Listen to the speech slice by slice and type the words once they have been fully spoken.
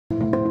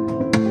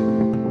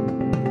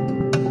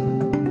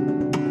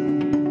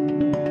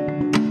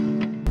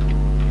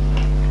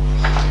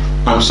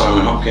I'm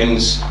Simon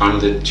Hopkins. I'm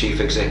the Chief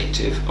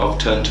Executive of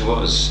Turn to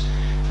Us,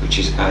 which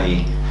is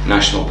a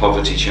national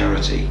poverty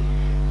charity.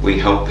 We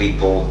help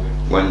people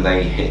when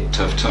they hit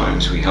tough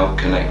times. We help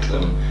connect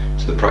them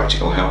to the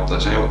practical help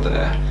that's out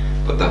there,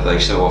 but that they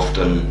so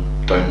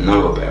often don't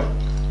know about.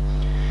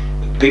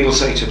 People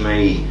say to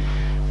me,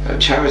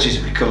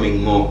 charities are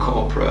becoming more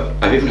corporate.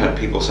 I've even had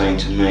people saying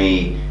to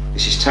me,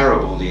 this is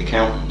terrible, the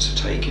accountants are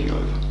taking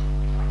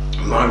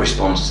over. My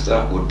response to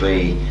that would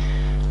be,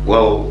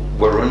 well,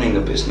 we're running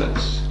a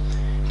business.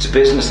 It's a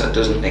business that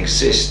doesn't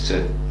exist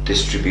to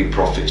distribute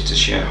profits to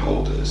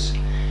shareholders.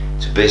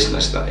 It's a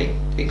business that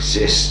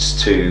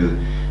exists to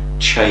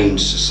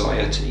change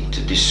society,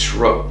 to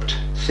disrupt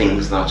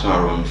things that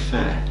are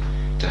unfair,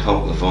 to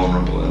help the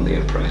vulnerable and the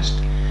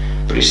oppressed.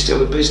 But it's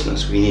still a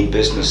business. We need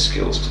business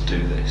skills to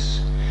do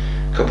this.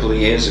 A couple of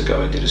years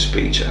ago I did a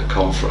speech at a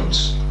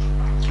conference.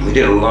 We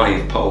did a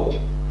live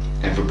poll.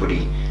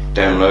 Everybody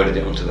downloaded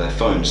it onto their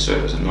phones, so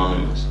it was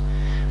anonymous.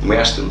 And we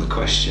asked them the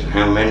question,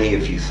 how many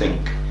of you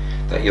think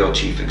that your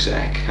chief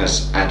exec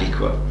has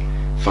adequate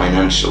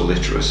financial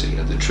literacy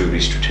at the truly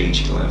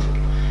strategic level?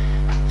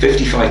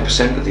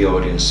 55% of the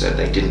audience said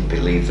they didn't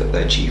believe that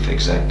their chief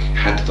exec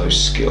had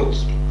those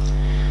skills.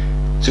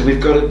 So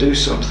we've got to do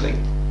something.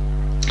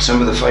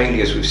 Some of the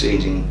failures we've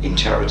seen in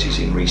charities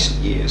in recent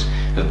years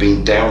have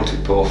been down to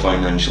poor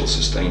financial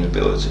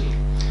sustainability.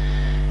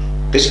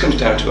 This comes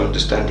down to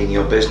understanding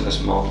your business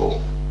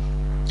model.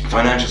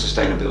 Financial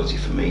sustainability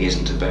for me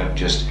isn't about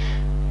just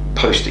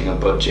posting a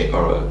budget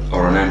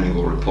or an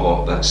annual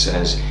report that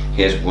says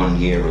here's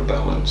 1 year of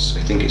balance.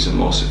 I think it's a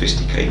more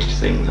sophisticated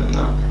thing than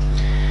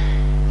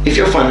that. If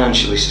you're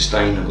financially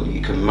sustainable,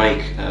 you can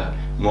make a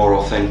more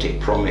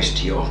authentic promise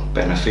to your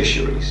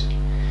beneficiaries.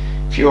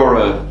 If you're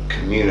a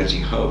community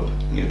hub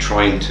and you're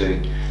trying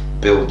to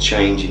build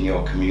change in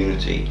your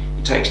community,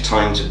 it takes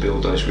time to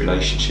build those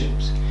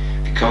relationships.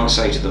 If you can't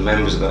say to the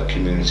members of that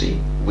community,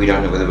 we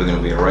don't know whether we're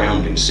going to be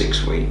around in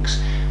 6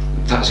 weeks,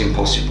 that's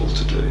impossible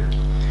to do.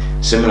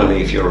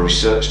 Similarly, if you're a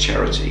research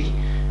charity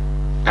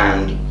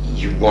and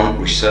you want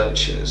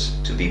researchers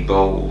to be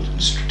bold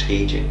and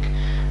strategic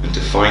and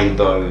to find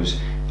those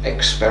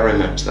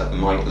experiments that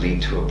might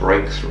lead to a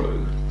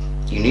breakthrough,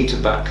 you need to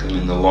back them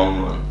in the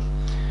long run.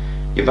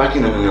 You're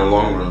backing them in the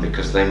long run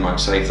because they might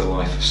save the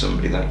life of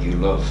somebody that you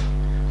love.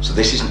 So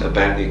this isn't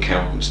about the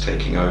accountants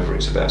taking over,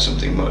 it's about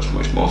something much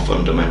more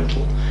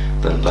fundamental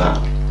than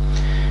that.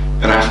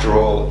 And after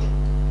all,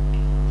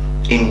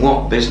 in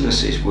what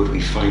businesses would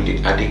we find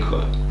it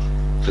adequate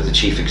for the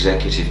chief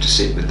executive to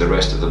sit with the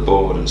rest of the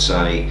board and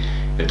say,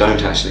 I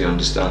don't actually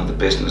understand the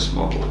business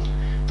model.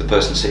 The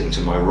person sitting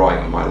to my right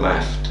or my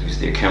left, who's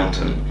the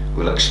accountant,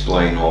 will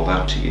explain all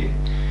that to you.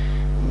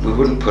 We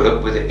wouldn't put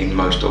up with it in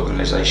most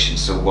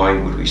organisations, so why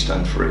would we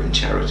stand for it in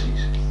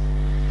charities?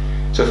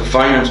 So for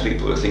finance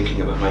people who are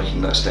thinking about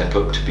making that step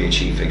up to be a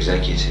chief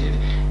executive,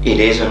 it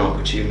is an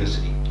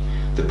opportunity.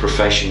 The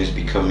profession is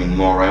becoming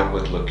more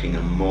outward looking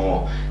and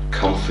more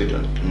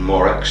confident and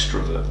more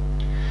extrovert.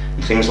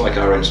 And things like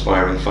our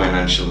Inspiring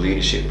Financial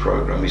Leadership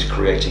programme is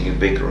creating a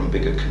bigger and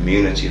bigger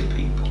community of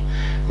people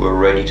who are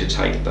ready to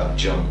take that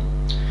jump.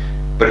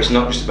 But it's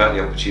not just about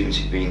the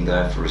opportunity being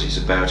there for us, it's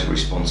about a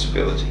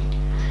responsibility.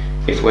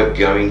 If we're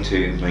going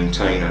to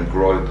maintain and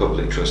grow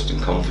public trust and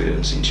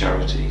confidence in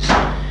charities,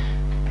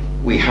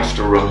 we have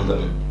to run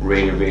them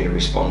really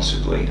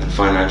responsibly, and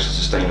financial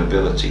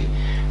sustainability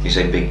is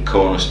a big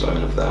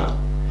cornerstone of that.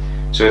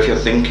 So if you're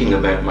thinking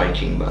about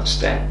making that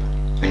step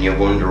and you're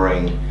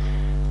wondering,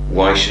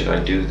 why should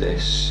I do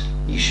this?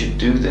 You should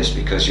do this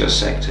because your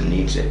sector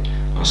needs it.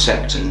 Our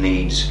sector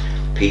needs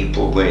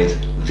people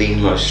with the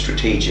most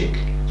strategic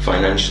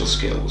financial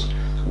skills,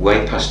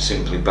 way past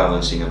simply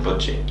balancing a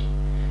budget.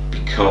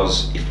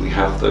 Because if we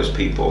have those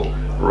people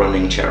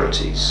running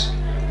charities,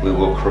 we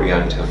will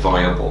create a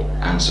viable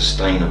and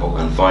sustainable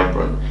and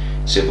vibrant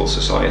civil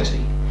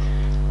society.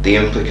 The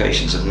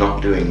implications of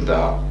not doing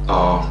that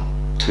are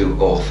too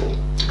awful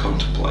to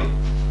contemplate.